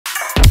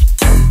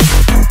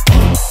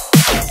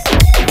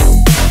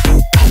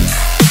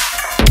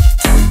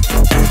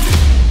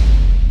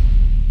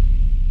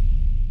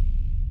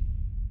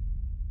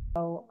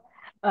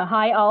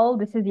Hi all,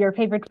 this is your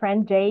favorite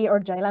friend Jay or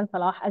Jaylan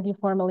Salah, as you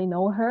formerly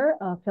know her,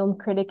 a film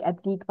critic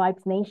at Geek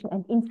Vibes Nation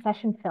and In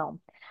Session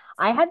Film.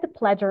 I had the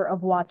pleasure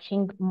of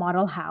watching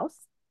Model House,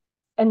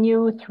 a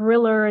new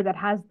thriller that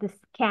has this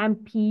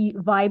campy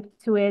vibe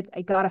to it.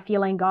 I got a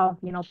feeling of,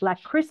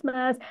 Black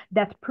Christmas,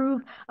 Death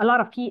Proof, a lot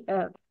of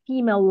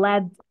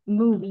female-led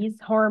movies,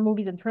 horror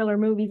movies and thriller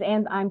movies,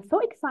 and I'm so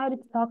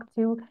excited to talk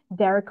to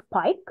Derek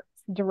Pike,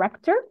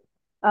 director.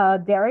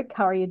 Derek,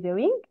 how are you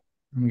doing?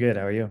 I'm good.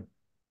 How are you?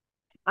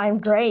 I'm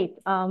great.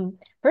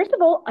 First of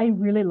all, I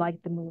really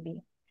liked the movie.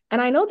 And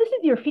I know this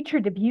is your feature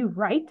debut,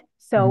 right?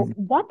 So Mhm.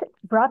 what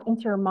brought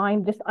into your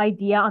mind this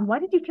idea and why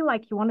did you feel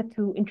like you wanted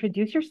to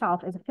introduce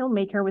yourself as a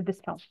filmmaker with this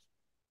film?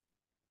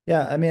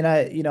 Yeah, I mean,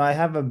 I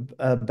have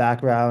a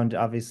background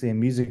obviously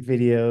in music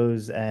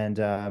videos and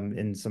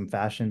in some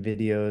fashion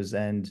videos,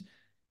 and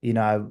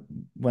I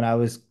when I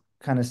was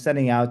kind of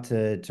setting out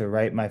to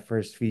write my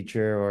first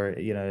feature or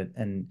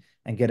and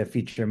get a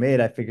feature made,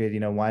 I figured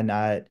why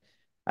not,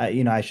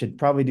 I should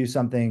probably do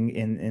something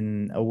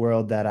in a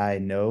world that I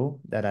know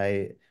that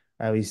I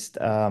at least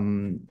I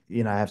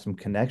have some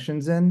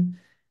connections in,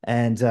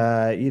 and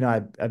I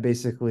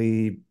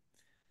basically.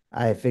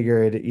 I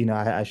figured,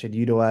 I should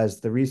utilize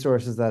the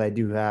resources that I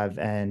do have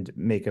and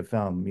make a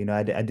film.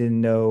 I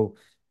didn't know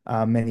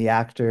many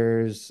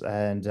actors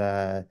and,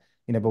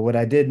 but what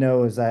I did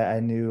know is I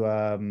knew,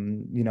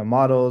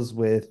 models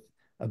with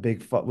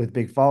with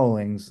big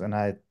followings. And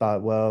I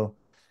thought, well,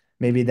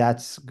 maybe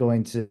that's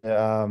going to,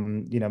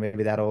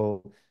 maybe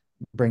that'll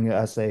bring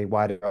us a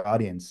wider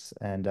audience.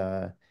 And,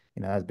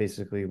 that's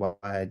basically why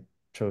I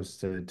chose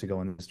to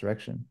go in this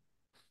direction.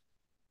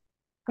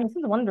 This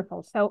is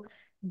wonderful. So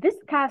this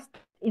cast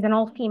is an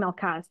all-female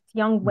cast,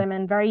 young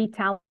women, very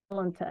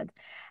talented.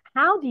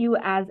 How do you,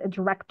 as a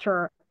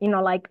director,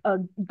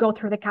 go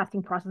through the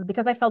casting process?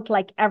 Because I felt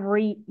like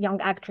every young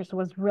actress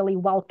was really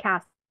well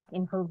cast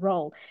in her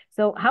role.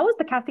 So how was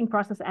the casting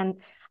process, and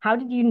how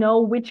did you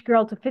know which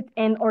girl to fit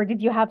in, or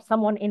did you have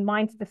someone in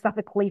mind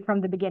specifically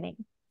from the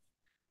beginning?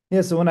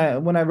 Yeah, so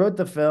when I wrote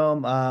the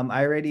film,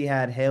 I already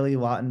had Hailee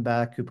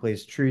Lautenbach, who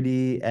plays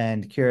Trudy,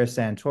 and Kyra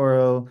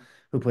Santoro,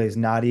 who plays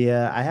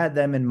Nadia. I had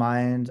them in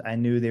mind. I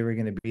knew they were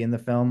going to be in the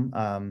film.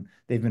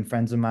 They've been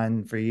friends of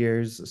mine for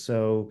years,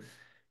 so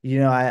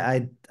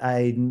I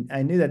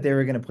knew that they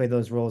were going to play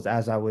those roles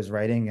as I was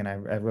writing, and I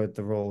wrote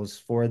the roles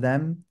for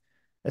them,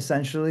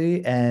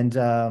 essentially. And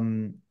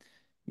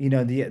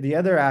the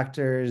other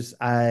actors,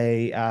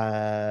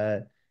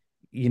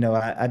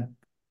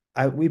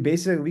 we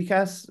basically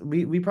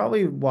we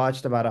probably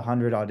watched about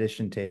 100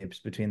 audition tapes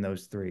between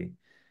those three,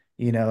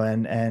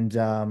 and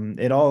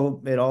it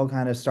all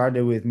kind of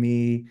started with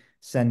me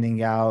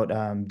sending out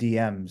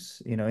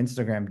DMs,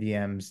 Instagram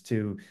DMs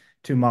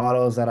to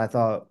models that I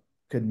thought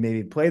could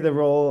maybe play the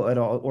role at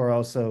all, or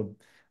also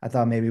I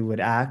thought maybe would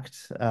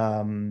act.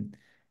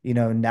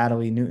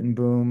 Natalie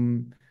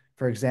Nootenboom,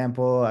 for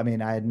example. I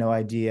mean, I had no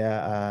idea,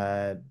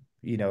 I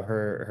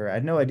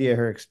had no idea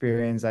her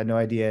experience. I had no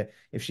idea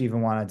if she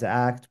even wanted to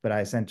act, but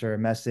I sent her a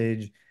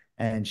message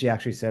and she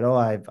actually said, "Oh,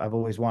 I've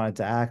always wanted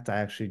to act. I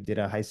actually did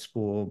a high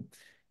school,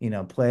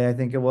 play, I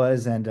think it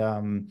was." And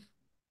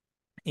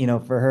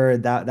for her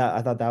that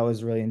I thought that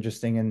was really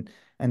interesting.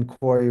 And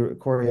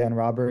Corey Ann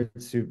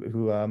Roberts,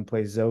 who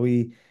plays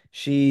Zoe,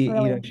 she,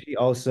 Really? she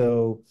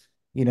also,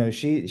 she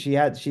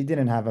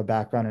didn't have a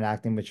background in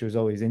acting, but she was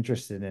always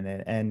interested in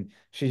it. And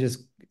she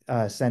just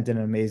sent an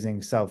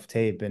amazing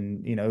self-tape.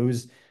 And it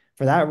was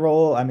for that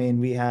role, I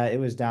mean, it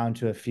was down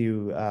to a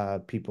few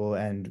people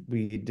and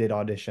we did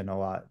audition a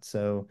lot.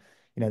 So,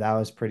 that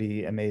was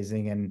pretty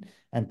amazing.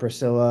 And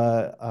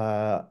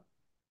Priscilla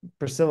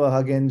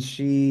Huggins,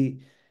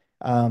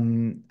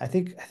 I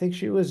think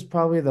she was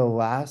probably the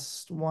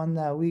last one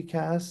that we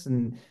cast,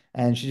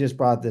 and she just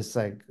brought this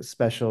like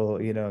special,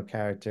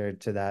 character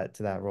to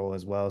that role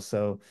as well.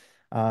 So,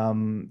 I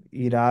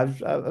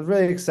was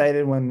really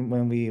excited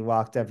when we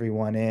locked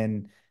everyone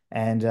in,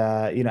 and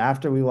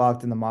after we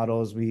locked in the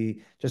models,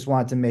 we just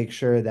wanted to make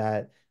sure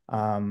that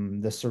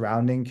the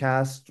surrounding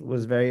cast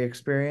was very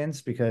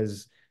experienced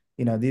because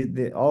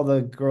the all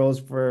the girls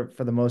for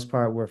the most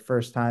part were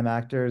first time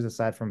actors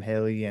aside from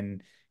Hailee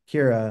and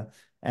Kyra.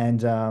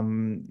 And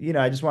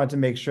I just wanted to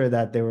make sure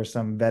that there were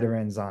some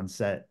veterans on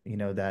set,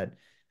 that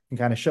can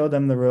kind of show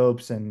them the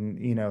ropes and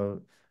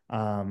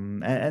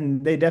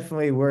and they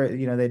definitely were,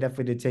 they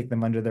definitely did take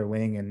them under their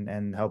wing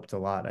and helped a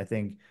lot. I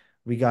think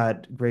we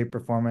got great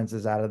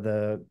performances out of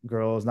the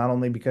girls, not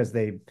only because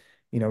they,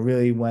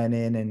 really went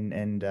in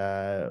and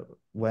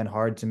went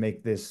hard to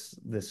make this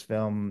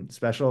film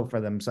special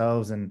for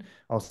themselves and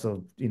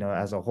also,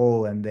 as a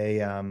whole. And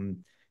they I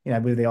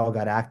believe they all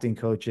got acting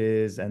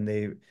coaches and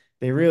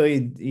they really,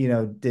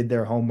 did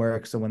their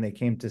homework. So when they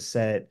came to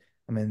set,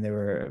 I mean, they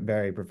were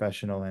very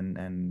professional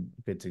and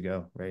good to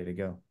go, ready to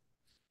go.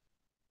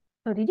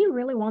 So did you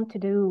really want to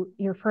do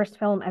your first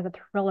film as a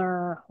thriller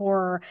or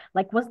horror?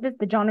 Like, was this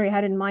the genre you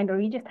had in mind, or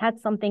you just had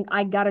something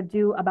I gotta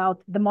do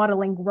about the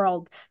modeling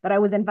world that I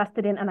was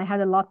invested in and I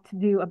had a lot to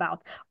do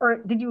about? Or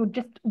did you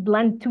just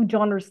blend two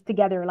genres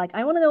together? Like,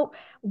 I want to know,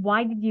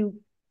 why did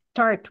you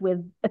start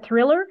with a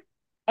thriller?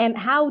 And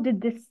how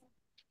did this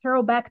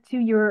throw back to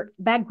your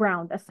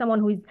background as someone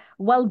who is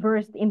well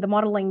versed in the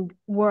modeling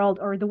world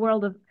or the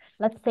world of,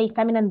 let's say,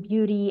 feminine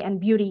beauty and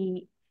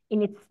beauty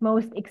in its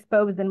most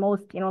exposed and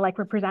most, like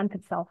represent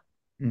itself?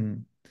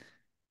 Mm.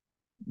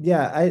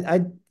 Yeah, I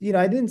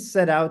didn't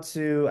set out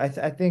to.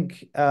 I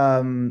think,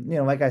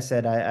 like I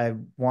said, I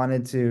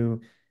wanted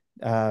to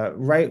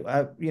write.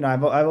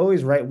 I've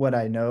always write what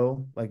I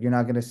know. Like, you're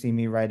not going to see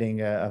me writing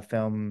a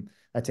film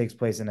that takes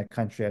place in a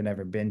country I've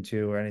never been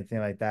to or anything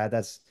like that.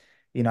 That's,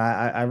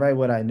 I write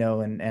what I know,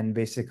 and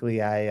basically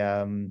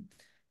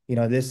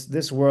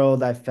this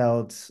world, I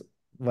felt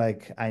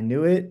like I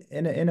knew it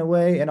in a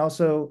way, and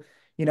also.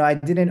 I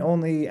didn't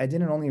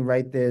only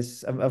write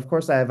this. Of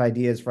course, I have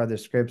ideas for other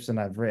scripts,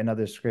 and I've written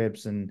other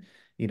scripts, and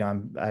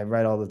I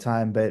write all the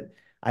time. But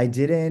I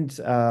didn't.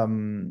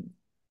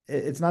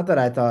 It's not that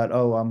I thought,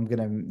 oh,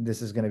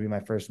 this is gonna be my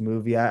first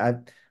movie. I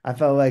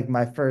felt like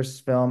my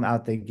first film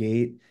out the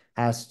gate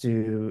has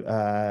to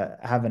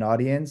have an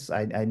audience.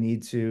 I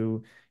need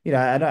to.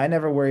 I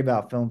never worry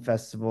about film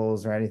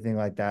festivals or anything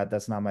like that.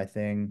 That's not my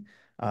thing.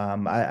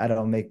 I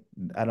don't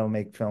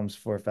make films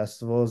for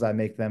festivals. I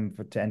make them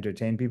to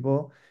entertain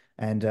people.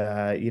 And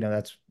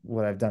that's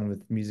what I've done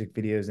with music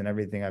videos and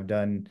everything I've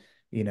done,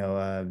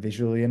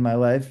 visually in my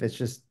life. It's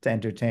just to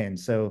entertain.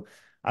 So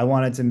I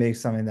wanted to make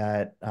something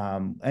that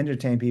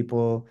entertain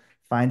people,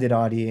 find an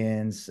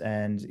audience,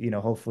 and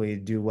hopefully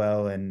do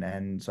well,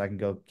 and so I can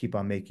go keep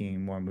on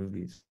making more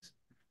movies.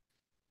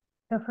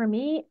 So for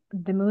me,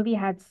 the movie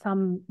had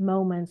some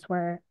moments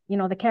where,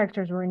 the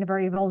characters were in a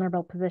very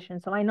vulnerable position.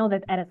 So I know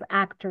that as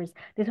actors,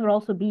 this would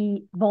also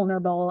be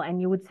vulnerable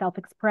and you would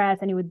self-express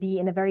and you would be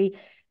in a very,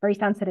 very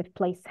sensitive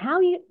place.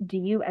 Do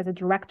you, as a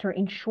director,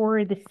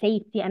 ensure the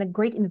safety and a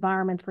great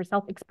environment for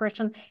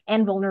self-expression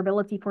and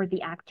vulnerability for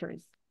the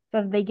actors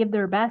so that they give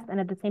their best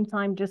and at the same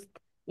time just,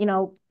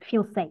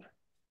 feel safe?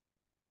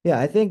 Yeah,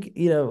 I think,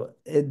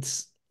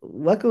 it's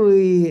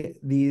luckily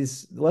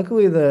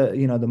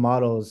the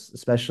models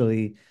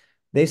especially,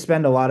 they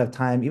spend a lot of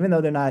time, even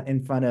though they're not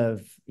in front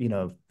of,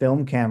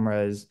 film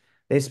cameras,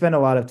 they spend a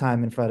lot of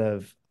time in front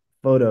of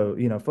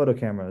photo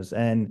cameras.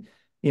 And,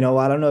 I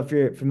don't know if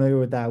you're familiar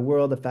with that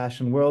world, the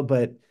fashion world,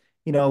 but,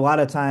 a lot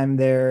of time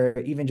they're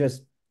even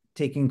just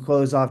taking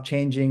clothes off,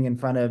 changing in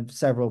front of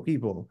several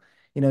people,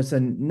 so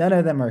none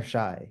of them are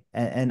shy.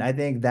 And I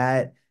think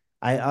that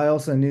I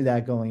also knew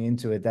that going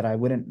into it,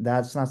 that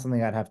that's not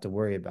something I'd have to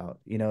worry about.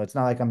 It's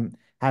not like I'm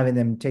having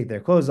them take their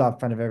clothes off in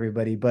front of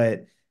everybody,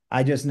 but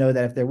I just know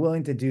that if they're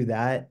willing to do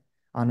that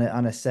on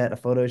a set, a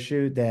photo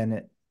shoot,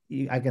 then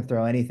I can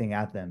throw anything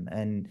at them,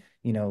 and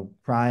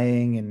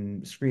crying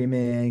and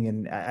screaming,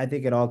 and I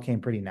think it all came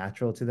pretty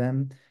natural to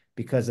them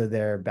because of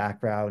their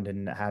background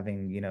and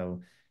having,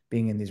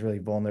 being in these really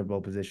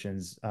vulnerable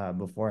positions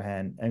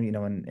beforehand, and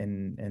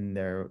in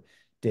their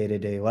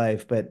day-to-day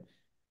life. But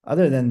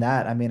other than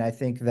that, I mean, I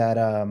think that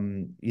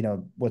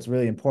what's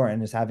really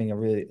important is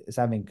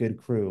having good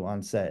crew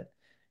on set.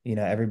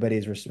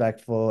 Everybody's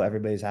respectful,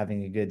 everybody's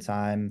having a good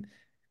time.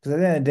 Because at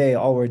the end of the day,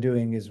 all we're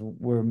doing is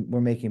we're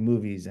making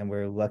movies, and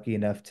we're lucky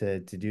enough to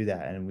do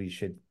that, and we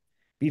should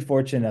be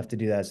fortunate enough to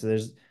do that. So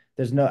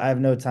I have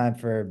no time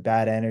for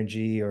bad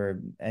energy or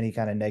any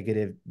kind of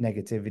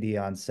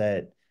negativity on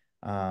set.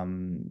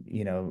 And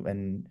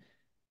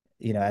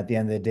at the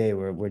end of the day,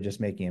 we're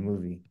just making a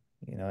movie,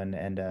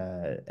 and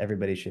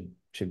everybody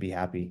should be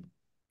happy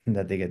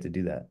that they get to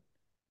do that.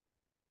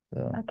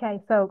 So, Okay,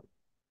 so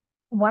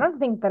one of the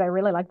things that I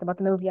really liked about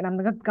the movie, and I'm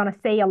not gonna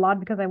say a lot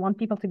because I want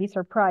people to be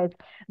surprised,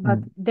 but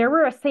mm, there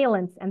were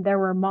assailants and there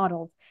were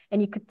models, and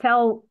you could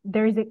tell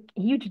there's a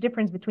huge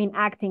difference between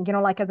acting,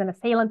 like as an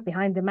assailant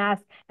behind the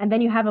mask, and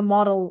then you have a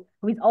model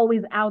who is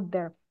always out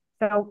there.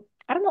 So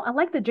I don't know, I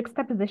like the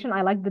juxtaposition,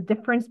 I like the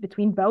difference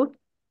between both.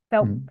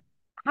 So mm.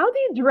 how do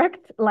you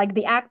direct like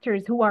the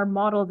actors who are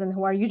models and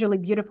who are usually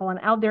beautiful and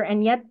out there,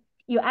 and yet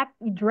you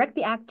direct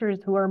the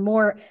actors who are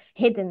more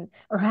hidden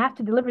or have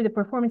to deliver the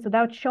performance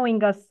without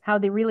showing us how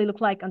they really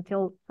look like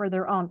until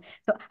further on.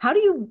 So how do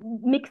you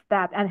mix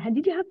that? And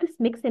did you have this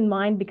mix in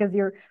mind because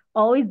you're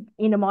always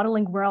in a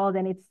modeling world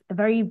and it's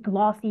very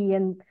glossy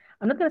and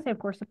I'm not going to say, of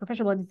course,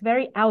 superficial, but it's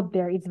very out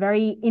there. It's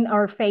very in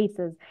our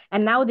faces.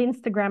 And now the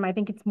Instagram, I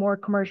think it's more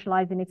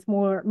commercialized and it's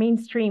more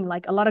mainstream.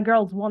 Like a lot of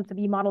girls want to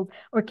be models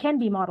or can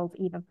be models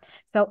even.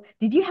 So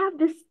did you have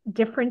this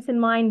difference in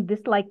mind,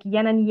 this like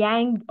yin and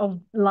yang of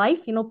life,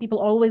 people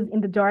always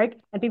in the dark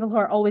and people who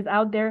are always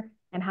out there,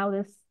 and how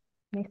this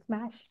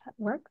mismatch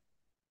works?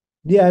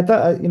 Yeah, I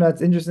thought,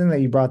 it's interesting that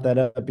you brought that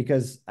up,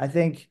 because I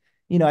think,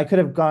 I could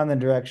have gone the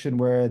direction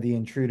where the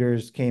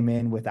intruders came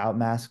in without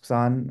masks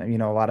on.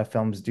 A lot of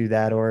films do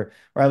that, or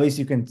at least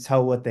you can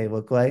tell what they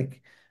look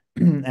like.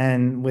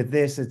 And with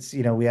this, it's,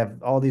 we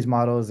have all these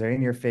models, they're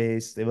in your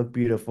face, they look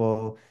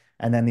beautiful,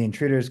 and then the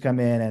intruders come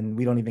in and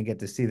we don't even get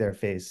to see their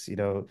face,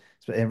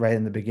 right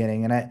in the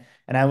beginning.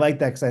 And I like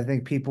that, because I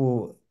think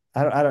people,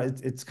 I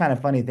don't, it's kind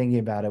of funny thinking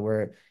about it,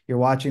 where you're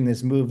watching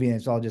this movie and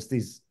it's all just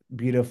these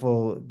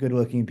beautiful,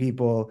 good-looking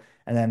people,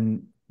 and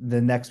then the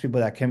next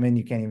people that come in,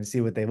 you can't even see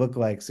what they look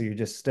like. So you're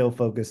just still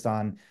focused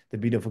on the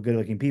beautiful, good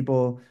looking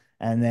people.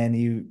 And then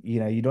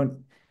you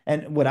don't,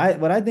 and what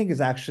I think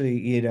is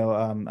actually,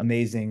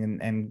 amazing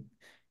and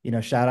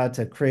shout out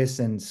to Chris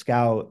and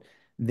Scout.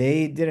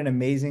 They did an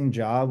amazing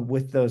job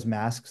with those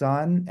masks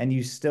on, and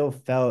you still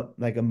felt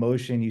like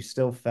emotion. You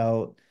still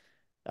felt,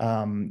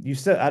 you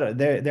still, I don't,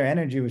 their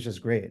energy was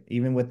just great,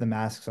 even with the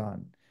masks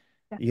on.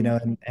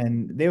 Definitely.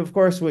 And they of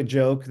course would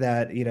joke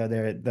that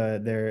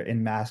they're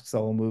in masks the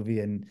whole movie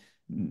and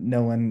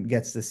no one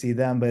gets to see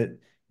them, but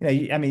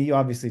I mean, you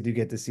obviously do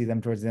get to see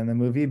them towards the end of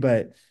the movie,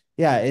 but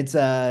yeah, it's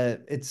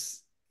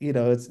it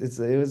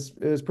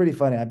was pretty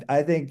funny.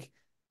 I think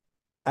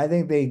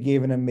they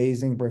gave an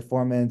amazing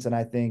performance, and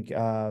I think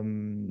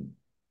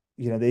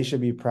they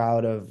should be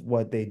proud of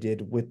what they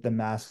did with the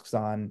masks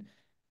on,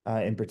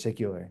 in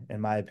particular, in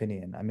my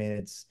opinion. I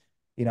mean,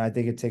 I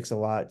think it takes a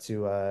lot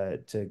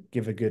to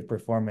give a good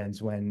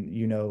performance when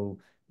you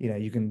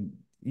can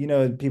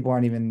people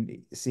aren't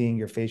even seeing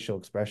your facial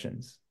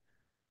expressions.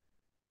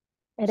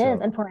 It is.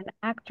 So And for an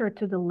actor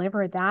to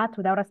deliver that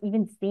without us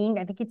even seeing,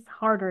 I think it's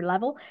harder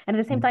level. And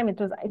at the same time, it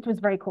was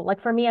very cool.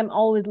 Like for me, I'm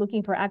always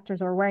looking for actors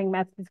who are wearing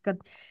masks because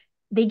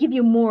they give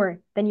you more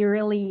than you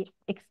really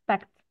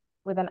expect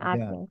with an yeah,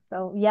 acting.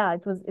 So yeah,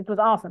 it was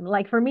awesome.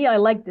 Like for me, I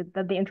liked it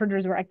that the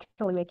intruders were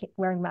actually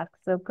wearing masks.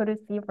 So kudos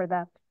to you for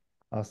that.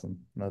 awesome.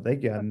 No,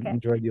 thank you. I Okay.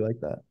 enjoyed you like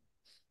that.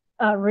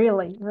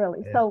 Really,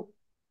 really. Yeah. So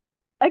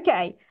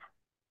okay,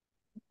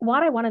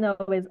 what I want to know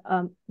is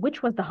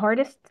which was the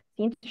hardest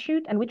scene to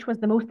shoot and which was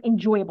the most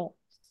enjoyable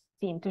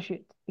scene to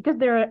shoot? Because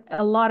there are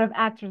a lot of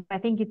actors. I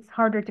think it's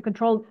harder to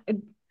control a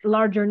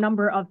larger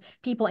number of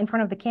people in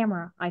front of the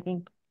camera, I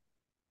think.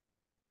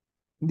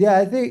 Yeah,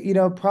 I think,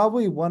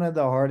 probably one of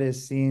the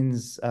hardest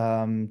scenes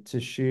to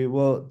shoot.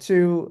 Well,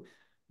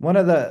 one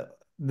of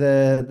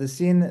the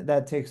scene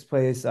that takes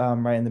place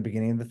right in the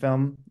beginning of the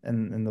film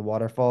and in the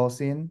waterfall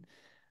scene.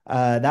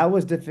 That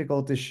was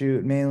difficult to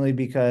shoot mainly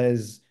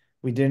because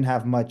we didn't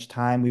have much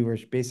time. We were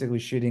basically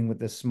shooting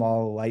with a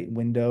small light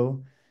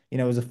window.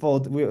 It was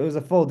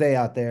a full day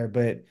out there,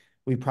 but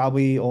we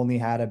probably only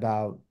had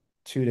about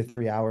 2 to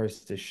 3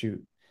 hours to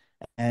shoot.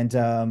 And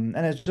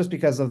it's just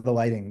because of the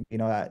lighting,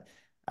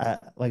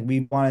 like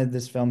we wanted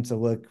this film to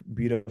look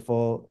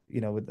beautiful,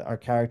 with our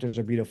characters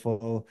are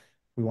beautiful.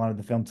 We wanted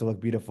the film to look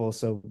beautiful.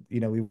 So, we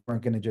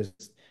weren't going to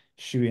just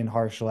shoot in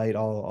harsh light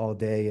all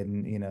day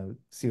and,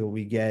 see what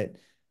we get.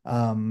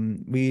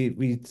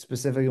 We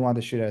specifically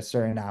wanted to shoot at a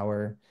certain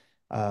hour.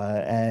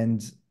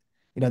 And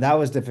that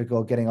was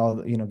difficult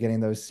getting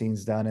those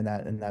scenes done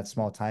in that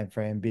small time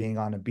frame, being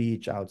on a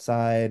beach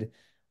outside.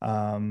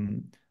 I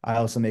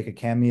also make a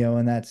cameo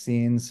in that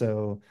scene.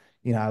 So,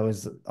 I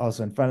was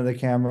also in front of the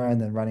camera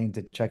and then running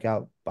to check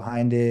out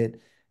behind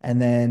it.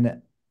 And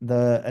then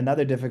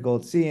another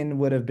difficult scene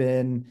would have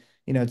been,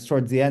 it's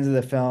towards the end of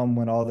the film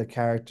when all the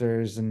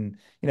characters and,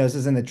 this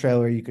is in the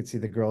trailer, you could see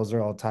the girls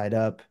are all tied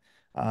up.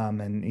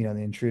 And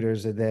the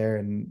intruders are there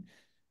and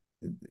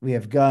we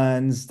have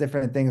guns,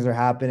 different things are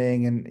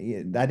happening,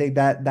 and I think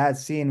that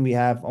scene we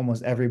have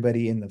almost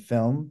everybody in the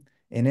film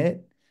in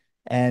it,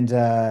 and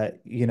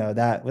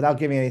that without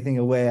giving anything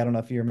away, I don't know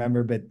if you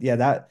remember, but yeah,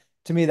 that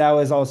to me that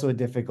was also a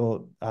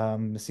difficult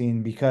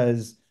scene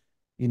because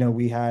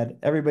we had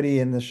everybody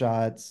in the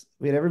shots,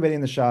 we had everybody in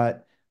the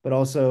shot, but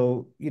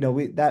also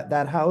we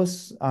that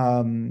house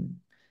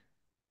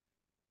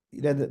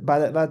by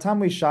the time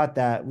we shot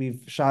that,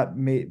 we've shot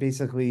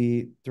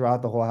basically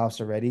throughout the whole house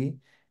already.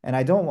 And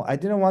I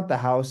didn't want the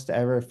house to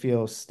ever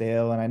feel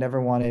stale, and I never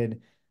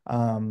wanted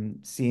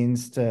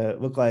scenes to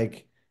look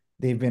like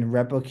they've been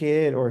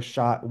replicated or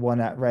shot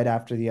right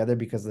after the other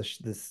because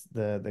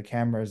the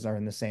cameras are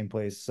in the same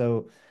place.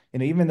 So,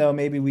 even though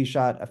maybe we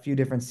shot a few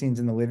different scenes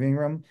in the living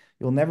room,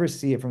 you'll never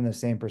see it from the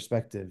same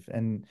perspective.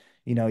 And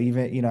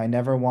even I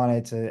never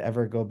wanted to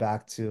ever go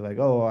back to like,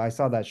 oh, I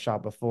saw that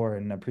shot before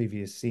in a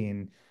previous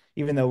scene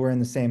even though we're in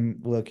the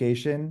same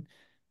location,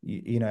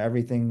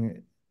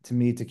 everything to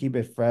me to keep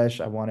it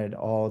fresh, I wanted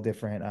all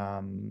different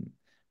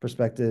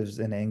perspectives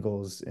and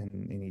angles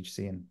in each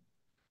scene.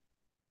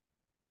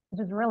 It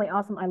was really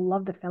awesome. I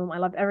loved the film. I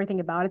loved everything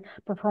about it.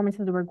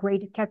 Performances were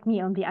great. It kept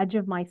me on the edge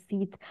of my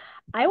seat.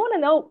 I want to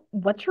know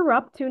what you're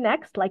up to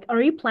next. Like,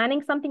 are you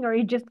planning something or are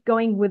you just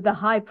going with the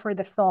hype for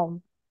the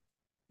film?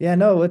 Yeah,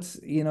 no, let's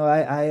see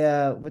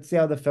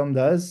how the film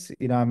does.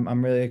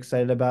 I'm really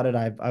excited about it.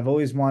 I've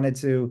always wanted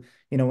to,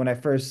 when I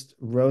first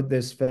wrote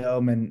this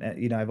film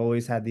and I've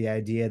always had the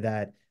idea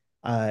that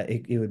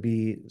it would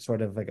be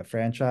sort of like a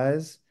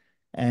franchise.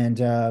 And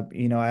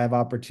I have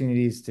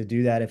opportunities to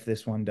do that if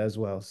this one does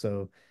well.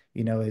 So,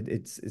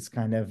 it's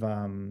kind of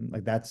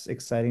like that's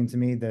exciting to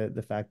me,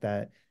 the fact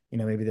that,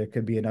 maybe there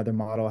could be another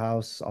model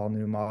house, all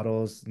new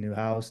models, new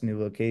house, new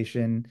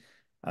location,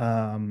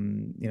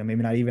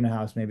 maybe not even a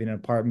house, maybe an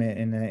apartment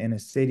in a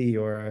city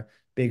or a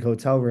big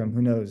hotel room,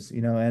 who knows,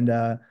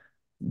 and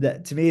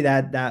that to me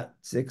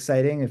that's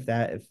exciting if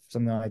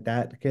something like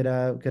that could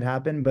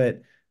happen.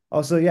 But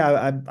also,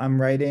 yeah, I'm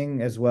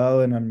writing as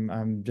well, and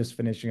I'm just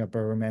finishing up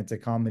a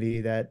romantic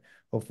comedy that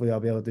hopefully I'll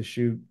be able to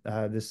shoot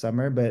this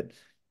summer. But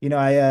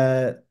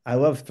I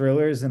love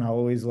thrillers, and I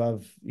always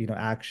love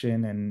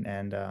action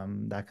and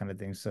that kind of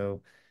thing.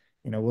 So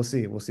we'll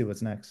see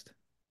what's next.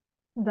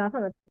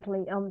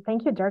 Definitely.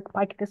 Thank you, Derek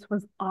Pike. This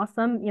was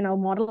awesome.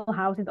 Model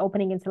House is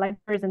opening in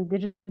selectors and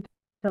digital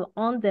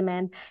on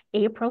demand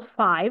April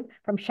 5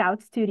 from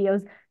Shout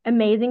Studios.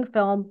 Amazing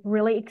film,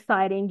 really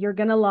exciting. You're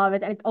gonna love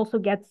it. And it also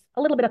gets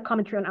a little bit of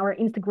commentary on our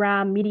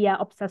Instagram media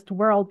obsessed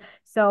world.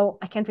 So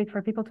I can't wait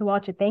for people to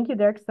watch it. Thank you,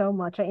 Derek, so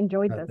much. I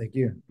enjoyed this. Thank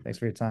you. Thanks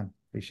for your time.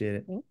 Appreciate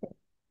it. Thank you.